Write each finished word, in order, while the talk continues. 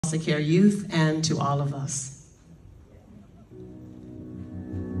foster care youth and to all of us.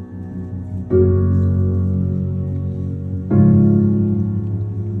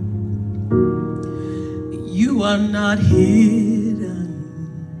 You are not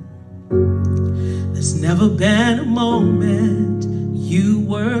hidden. There's never been a moment you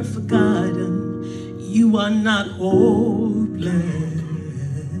were forgotten. You are not hopeless,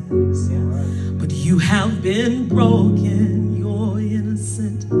 but you have been broken, your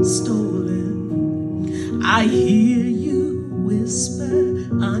innocent stolen. I hear you whisper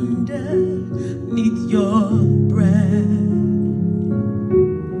underneath your breath.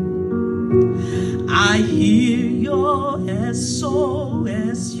 I hear your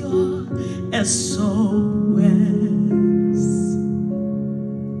SOS, your SOS.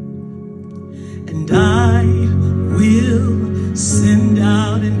 And I will send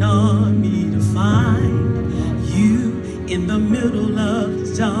out an army to find you in the middle of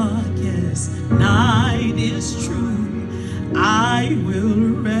the darkest night. Is true, I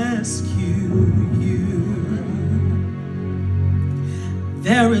will rescue you.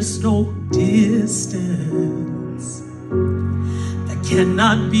 There is no distance that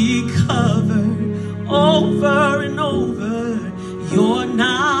cannot be covered over and over. You're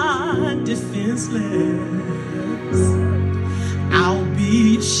not defenseless. I'll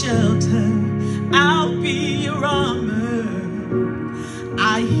be your shelter, I'll be your armor.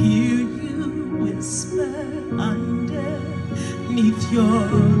 I hear you whisper underneath your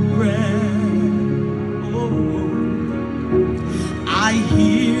breath. Oh, I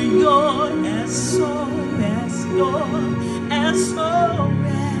hear your SOS, your SOS.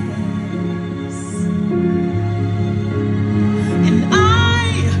 And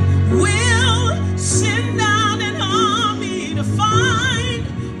I will send out an army to find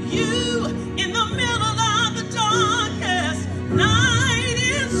you in the middle of the darkest night.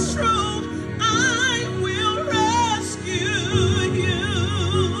 It's true, I will rescue you.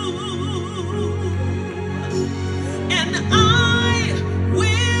 And I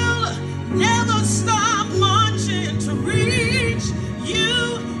will never stop marching to reach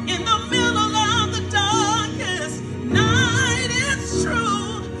you in the middle of the darkest night. It's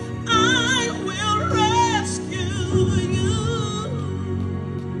true, I will rescue you.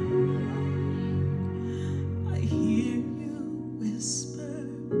 I hear you whisper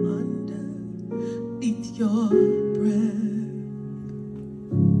underneath your breath.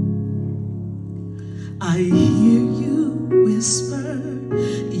 I hear you whisper